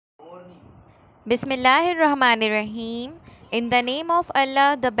Bismillahirrahmanirrahim. In the name of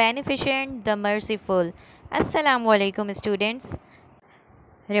Allah, the Beneficent, the Merciful. Assalamu alaikum, students.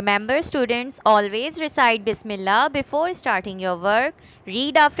 Remember, students, always recite Bismillah before starting your work.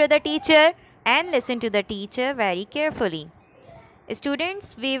 Read after the teacher and listen to the teacher very carefully.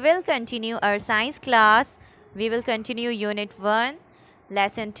 Students, we will continue our science class. We will continue Unit 1,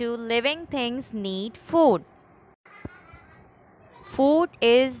 Lesson 2, Living Things Need Food. Food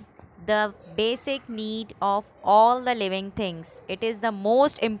is the basic need of all the living things. It is the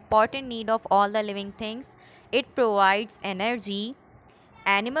most important need of all the living things. It provides energy.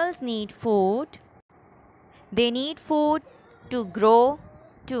 Animals need food. They need food to grow,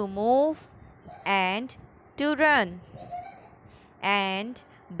 to move, and to run. And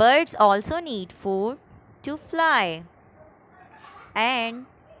birds also need food to fly. And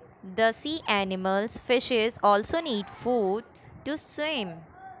the sea animals, fishes also need food to swim.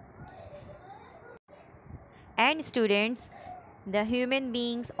 And students, the human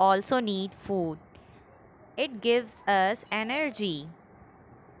beings also need food. It gives us energy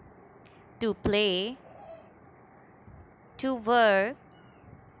to play, to work,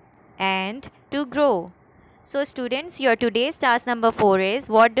 and to grow. So students, your today's task number 4 is,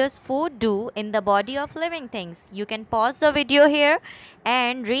 what does food do in the body of living things? You can pause the video here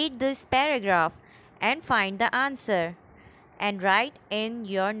and read this paragraph and find the answer and write in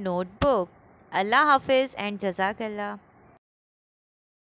your notebook. Allah Hafiz and Jazakallah.